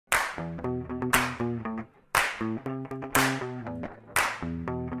Hey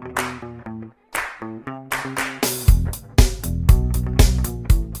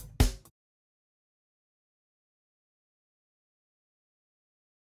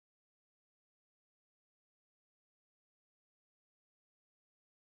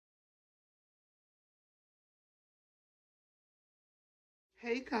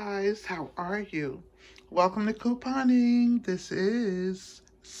guys, how are you? Welcome to couponing. This is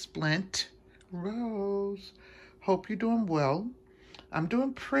Splint Rose. Hope you're doing well. I'm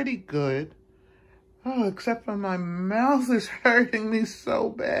doing pretty good. Oh, except for my mouth is hurting me so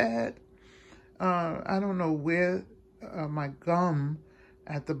bad. I don't know where my gum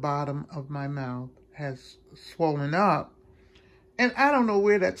at the bottom of my mouth has swollen up. And I don't know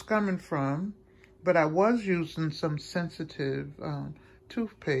where that's coming from, but I was using some sensitive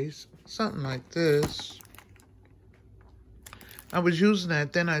toothpaste, something like this. I was using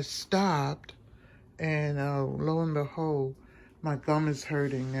that, then I stopped, and lo and behold, my gum is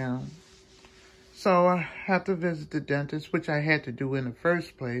hurting now. So I have to visit the dentist, which I had to do in the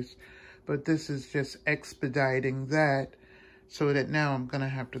first place, but this is just expediting that, so that now I'm going to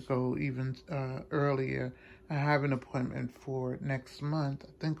have to go even earlier. I have an appointment for next month, I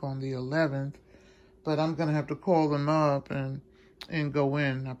think on the 11th, but I'm going to have to call them up and go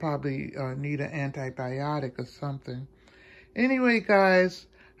in. I probably need an antibiotic or something. Anyway, guys,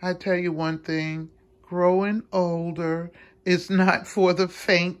 I tell you one thing, growing older is not for the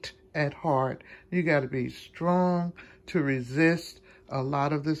faint at heart. You got to be strong to resist a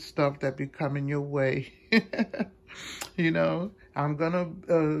lot of the stuff that be coming your way. You know, I'm going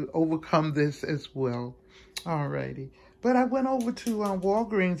to overcome this as well. Alrighty. But I went over to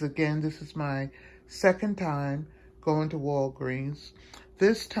Walgreens again. This is my second time going to Walgreens.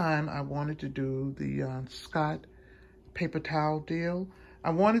 This time I wanted to do the Scott paper towel deal. I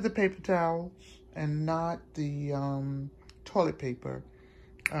wanted the paper towels and not the toilet paper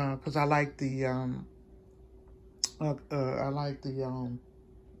because I like the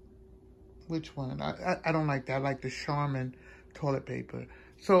which one? I don't like that. I like the Charmin toilet paper.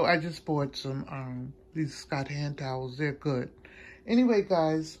 So I just bought some these Scott hand towels. They're good. Anyway,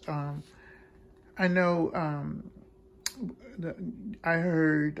 guys, I know I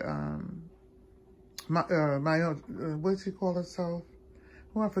heard my what's she call herself?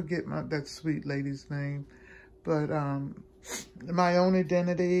 Oh, I forget that sweet lady's name. But my own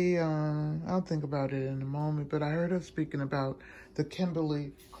identity, I'll think about it in a moment. But I heard her speaking about the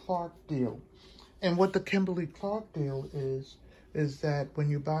Kimberly Clark deal. And what the Kimberly Clark deal is that when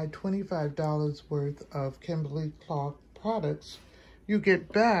you buy $25 worth of Kimberly Clark products, you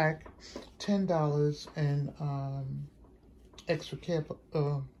get back $10 in extra care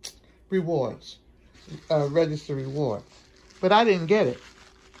rewards, register reward. But I didn't get it.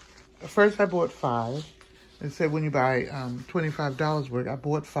 First I bought 5. It said when you buy $25 worth, I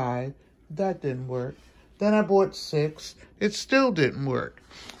bought 5. That didn't work. Then I bought 6. It still didn't work.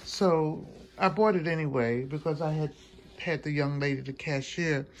 So I bought it anyway because I had the young lady, the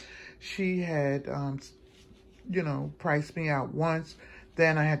cashier. She had, you know, priced me out once.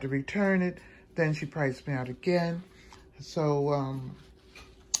 Then I had to return it. Then she priced me out again. So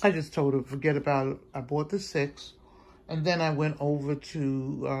I just told her, forget about it. I bought the 6. And then I went over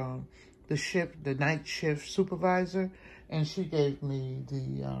to the night shift supervisor, and she gave me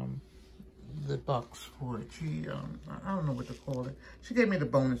the bucks for it. She, I don't know what to call it. She gave me the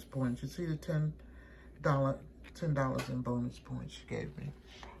bonus points. You see the $10 in bonus points she gave me.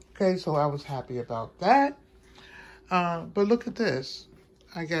 Okay, so I was happy about that. But look at this.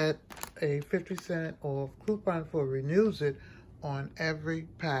 I got a 50-cent off coupon for Renews It on every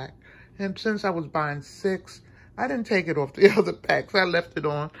pack. And since I was buying 6, I didn't take it off the other packs. I left it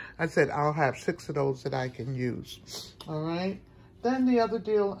on. I said, I'll have 6 of those that I can use. All right. Then the other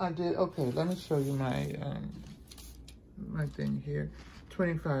deal I did, okay, let me show you my my thing here.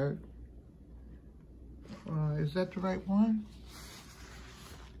 25. Is that the right one?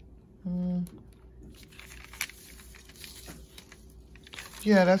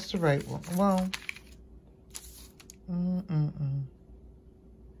 Yeah, that's the right one. Well,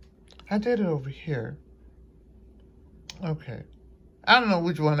 I did it over here. Okay. I don't know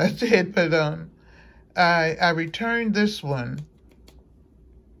which one I did, but I returned this one.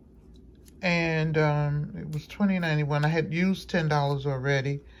 And it was $20.91. I had used $10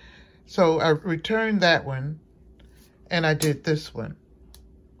 already. So I returned that one. And I did this one.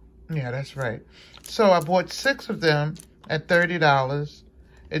 Yeah, that's right. So I bought 6 of them at $30.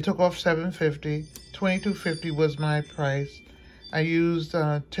 It took off $7.50. $22.50 was my price. I used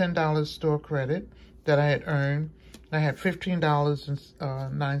 $10 store credit that I had earned. I had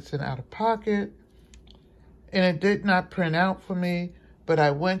 $15.09 out of pocket. And it did not print out for me, but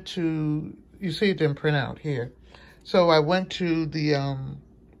I went to, you see it didn't print out here. So I went to the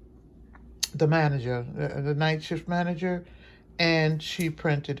manager, the night shift manager, and she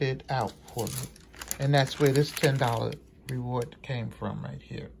printed it out for me. And that's where this $10 reward came from right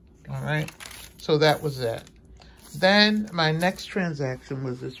here. All right. So that was that. Then my next transaction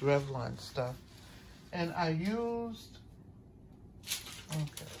was this Revlon stuff. And I used,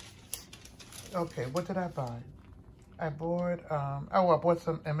 okay, what did I buy? I bought, I bought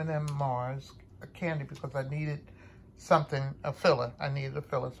some M&M Mars candy because I needed something, a filler. I needed a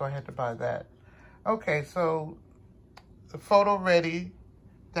filler, so I had to buy that. Okay, so the Photo Ready,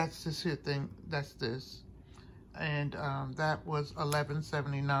 that's this here thing, that's this. And that was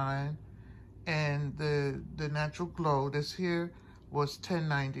 $11.79. And the Natural Glow, this here was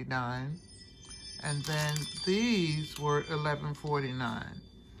 $10.99. And then these were $11.49.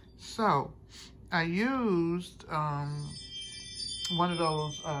 So I used one of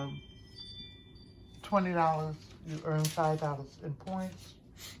those $20, you earn $5 in points.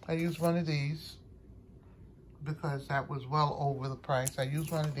 I used one of these because that was well over the price. I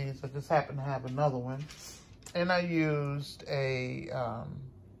used one of these. I just happened to have another one. And I used a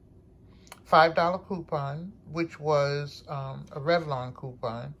 $5 coupon, which was a Revlon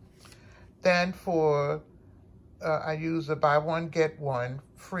coupon. Then for, I used a buy one, get one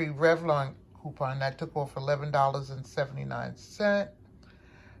free Revlon coupon. That took off $11.79.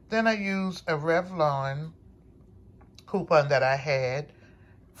 Then I used a Revlon coupon that I had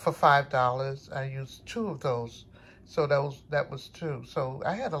for $5. I used 2 of those. So that was 2. So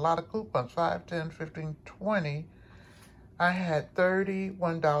I had a lot of coupons, 5, 10, 15, 20. I had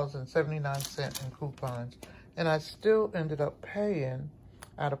 $31.79 in coupons. And I still ended up paying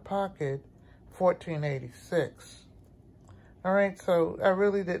out of pocket $14.86. All right, so I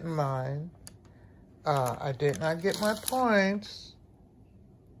really didn't mind. I did not get my points.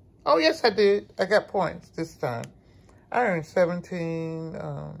 Oh, yes, I did. I got points this time. I earned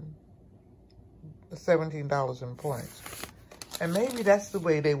 $17 in points. And maybe that's the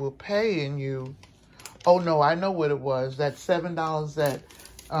way they were paying you. Oh, no, I know what it was. That $7 that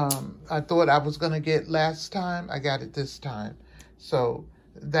I thought I was going to get last time, I got it this time. So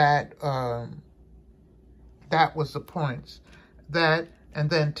that that was the points. That, and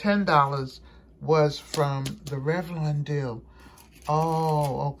then $10 was from the Revlon deal.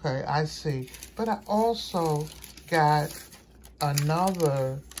 Oh, okay, I see. But I also got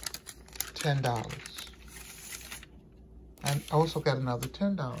another $10. I also got another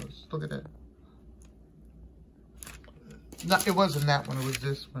 $10. Look at that. No, it wasn't that one, it was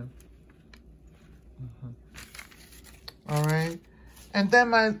this one. All right. And then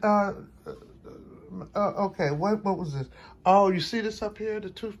my, okay, what was this? Oh, you see this up here? The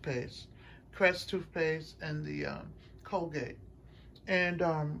toothpaste. Crest toothpaste and the Colgate. And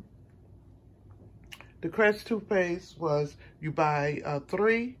the Crest toothpaste was you buy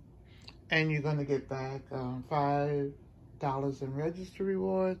 3 and you're going to get back $5 in register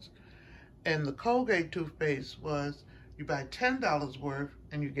rewards. And the Colgate toothpaste was you buy $10 worth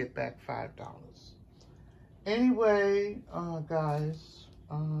and you get back $5. Anyway, guys,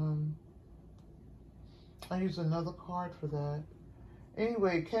 I used another card for that.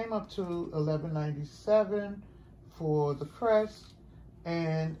 Anyway, it came up to $11.97 for the Crest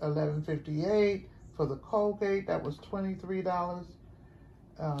and $11.58 for the Colgate. That was $23.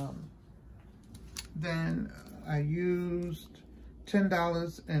 Then I used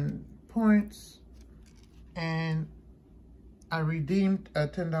 $10 in points and I redeemed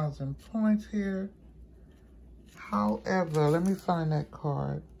 $10 in points here. However, let me find that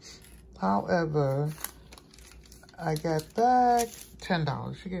card. However, I got back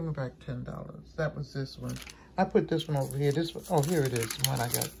 $10. She gave me back $10. That was this one. I put this one over here. This one, oh, here it is. When I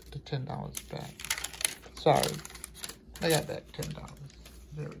got the $10 back. Sorry. I got back $10.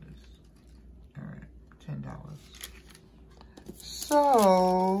 There it is. All right, $10.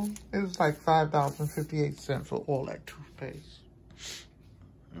 So, it was like $5.58 for all that toothpaste.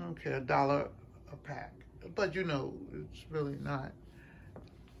 Okay, $1 a pack. But you know, it's really not.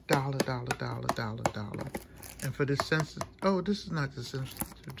 Dollar. And for this sensitive, oh, this is not the sensitive,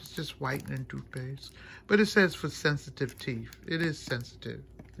 it's just whitening toothpaste. But it says for sensitive teeth. It is sensitive,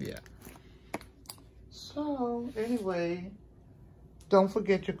 yeah. So, anyway, don't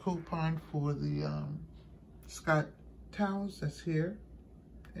forget your coupon for the Scott towels that's here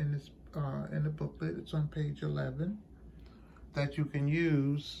in this in the booklet. It's on page 11 that you can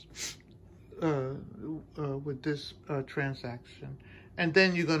use with this transaction. And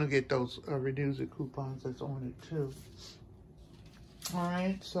then you're going to get those Reduce It coupons that's on it too. All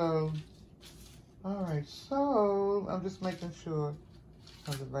right, so I'm just making sure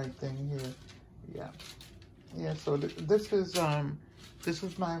I have the right thing here. Yeah, so this is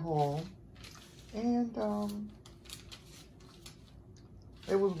my haul, and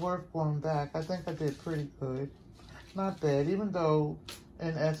it was worth going back. I think I did pretty good. Not bad, even though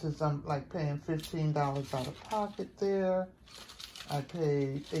in essence I'm like paying $15 out of pocket there. I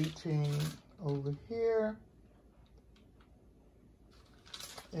paid $18 over here.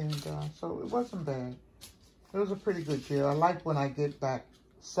 And so it wasn't bad. It was a pretty good deal. I like when I get back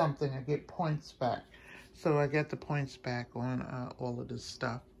something, I get points back. So I get the points back on all of this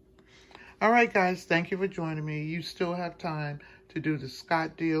stuff. All right, guys, thank you for joining me. You still have time to do the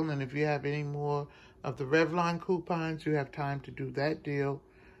Scott deal. And if you have any more of the Revlon coupons, you have time to do that deal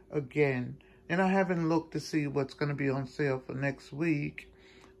again. And I haven't looked to see what's going to be on sale for next week.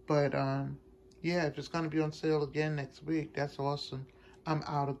 But, yeah, if it's going to be on sale again next week, that's awesome. I'm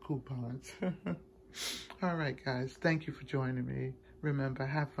out of coupons. All right, guys. Thank you for joining me. Remember,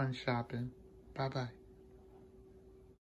 have fun shopping. Bye-bye.